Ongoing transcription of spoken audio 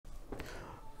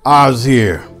Oz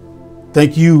here.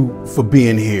 Thank you for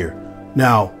being here.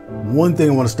 Now, one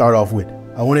thing I want to start off with,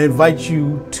 I want to invite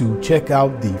you to check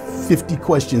out the 50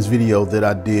 questions video that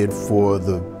I did for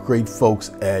the great folks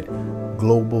at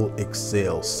Global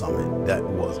Excel Summit. That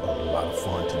was a lot of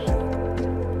fun to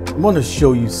do. I'm going to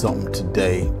show you something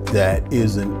today that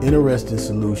is an interesting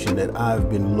solution that I've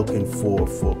been looking for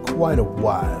quite a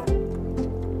while.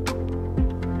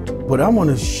 But I want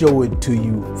to show it to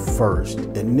you first,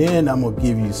 and then I'm going to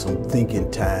give you some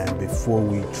thinking time before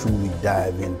we truly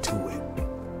dive into it.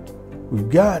 We've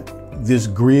got this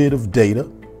grid of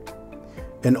data,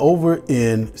 and over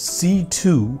in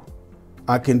C2,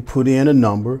 I can put in a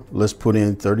number. Let's put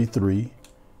in 33,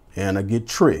 and I get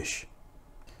Trish.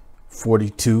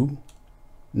 42,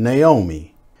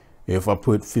 Naomi. If I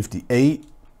put 58,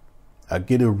 I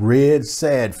get a red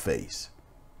sad face.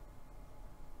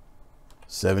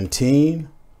 17,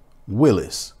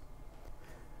 Willis.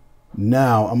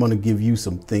 Now I'm going to give you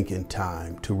some thinking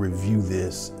time to review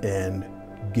this and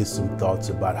get some thoughts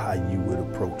about how you would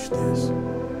approach this.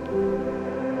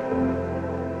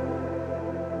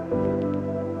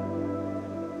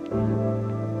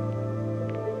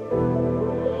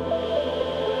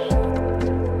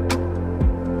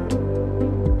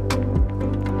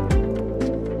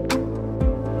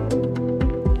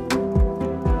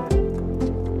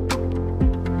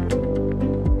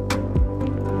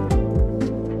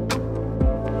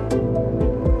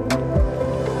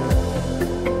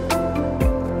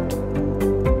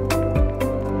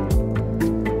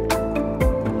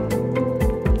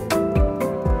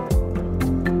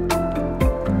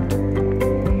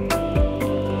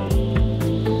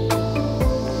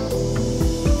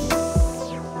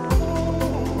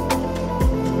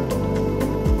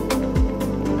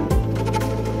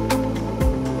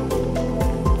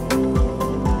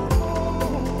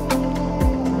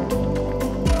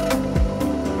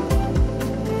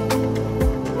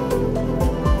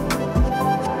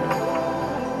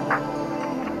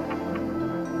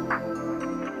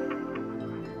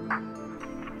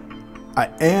 I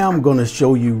am going to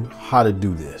show you how to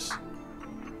do this,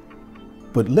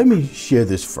 but let me share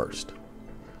this first.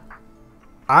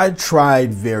 I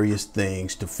tried various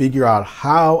things to figure out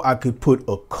how I could put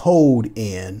a code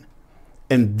in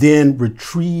and then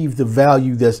retrieve the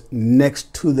value that's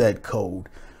next to that code.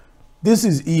 This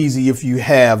is easy if you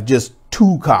have just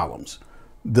two columns,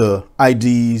 the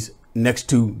IDs next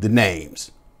to the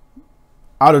names.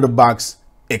 Out of the box,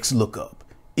 XLOOKUP,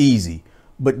 easy.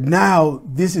 But now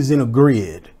this is in a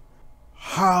grid.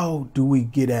 How do we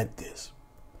get at this?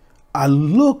 I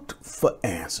looked for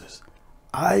answers.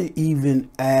 I even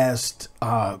asked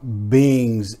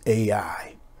Bing's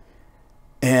AI,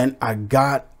 and I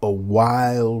got a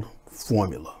wild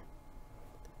formula.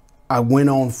 I went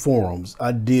on forums,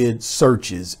 I did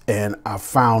searches, and I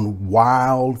found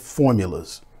wild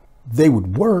formulas. They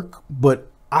would work, but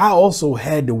I also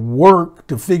had to work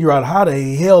to figure out how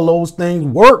the hell those things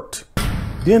worked.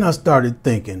 Then I started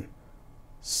thinking,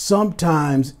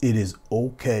 sometimes it is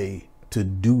okay to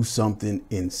do something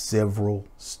in several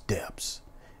steps,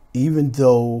 even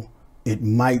though it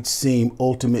might seem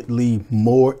ultimately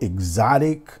more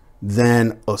exotic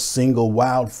than a single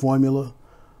wild formula,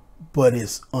 but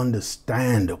it's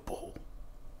understandable.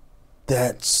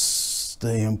 That's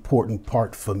the important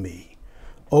part for me.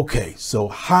 Okay, so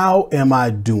how am I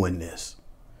doing this?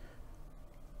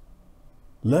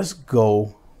 Let's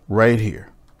go right here.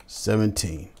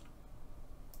 17.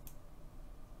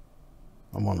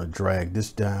 I'm going to drag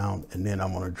this down, and then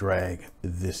I'm going to drag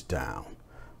this down.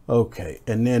 Okay,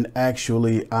 and then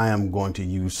actually I am going to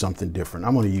use something different.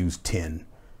 I'm going to use 10.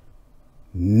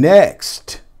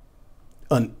 Next,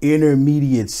 an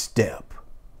intermediate step.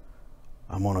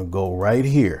 I'm going to go right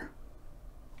here.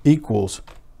 Equals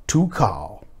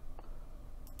TOCOL.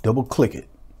 Double click it.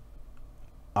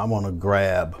 I'm going to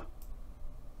grab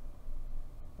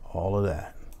all of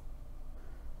that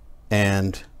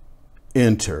and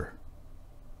enter.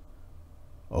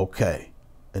 Okay,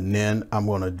 and then I'm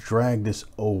going to drag this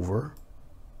over.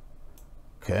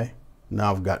 Okay,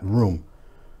 now I've got room.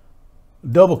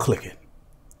 Double click it.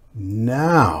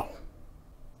 Now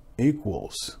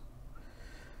equals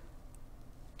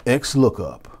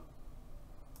XLOOKUP.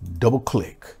 Double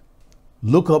click.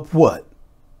 Look up what?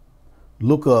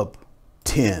 Look up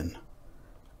 10,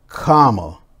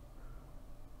 comma,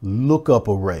 lookup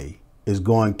array is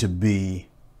going to be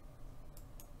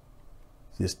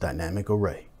this dynamic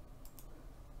array.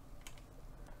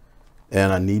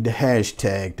 And I need the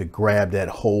hashtag to grab that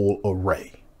whole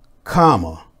array,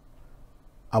 comma,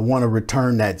 I want to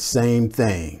return that same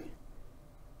thing,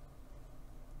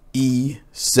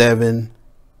 E7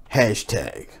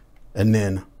 hashtag, and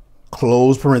then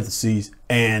close parentheses,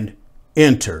 and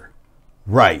enter.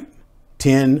 Right.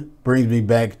 10 brings me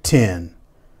back 10.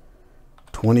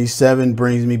 27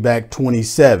 brings me back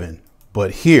 27.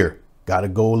 But here, got to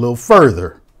go a little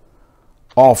further.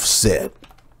 Offset,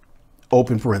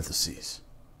 open parentheses.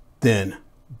 Then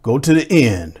go to the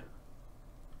end,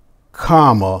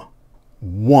 comma,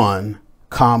 1,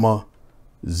 comma,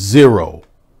 0.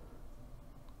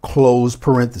 Close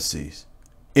parentheses.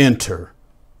 Enter.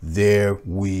 There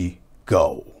we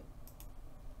go.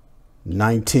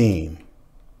 19.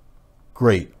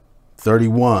 Great.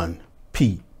 31.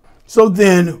 Pete. So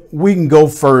then we can go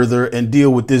further and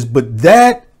deal with this, but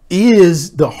that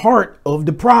is the heart of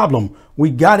the problem. We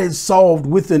got it solved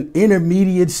with an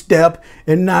intermediate step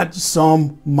and not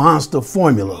some monster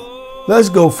formula. Let's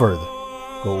go further.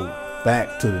 Go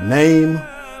back to the name,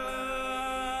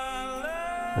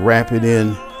 wrap it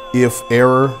in if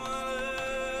error,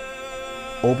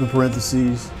 open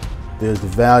parentheses, there's the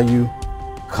value,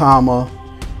 comma,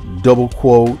 double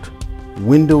quote,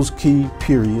 Windows key,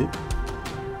 period.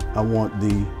 I want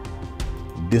the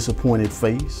disappointed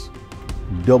face,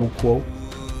 double quote,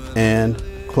 and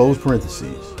close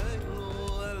parentheses,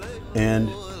 and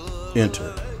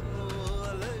enter.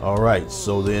 All right,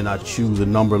 so then I choose a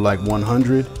number like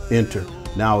 100, enter.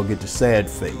 Now I'll get the sad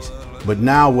face. But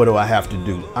now what do I have to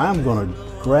do? I'm gonna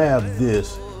grab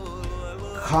this,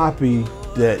 copy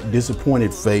that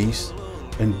disappointed face,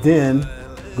 and then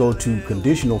go to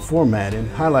conditional formatting,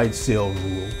 highlight cell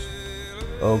rules.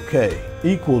 Okay,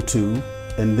 equal to,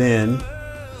 and then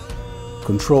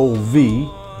Control V,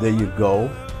 there you go.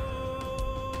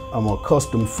 I'm gonna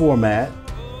custom format,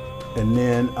 and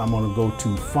then I'm gonna go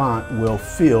to font. Well,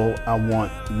 fill, I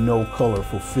want no color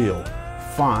for fill.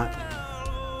 Font,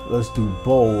 let's do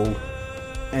bold,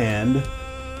 and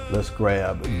let's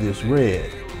grab this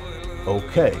red.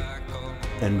 Okay,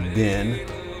 and then,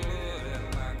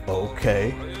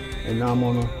 okay, and now I'm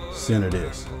gonna center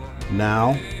this.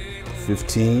 Now,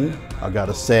 15, I got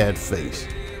a sad face.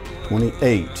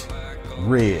 28,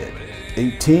 red.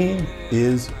 18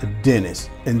 is a dentist.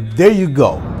 And there you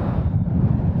go.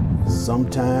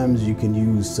 Sometimes you can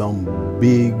use some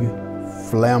big,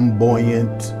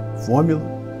 flamboyant formula.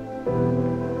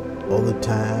 Other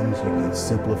times you can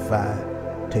simplify,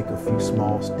 take a few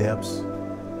small steps,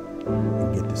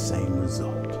 and get the same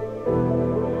result.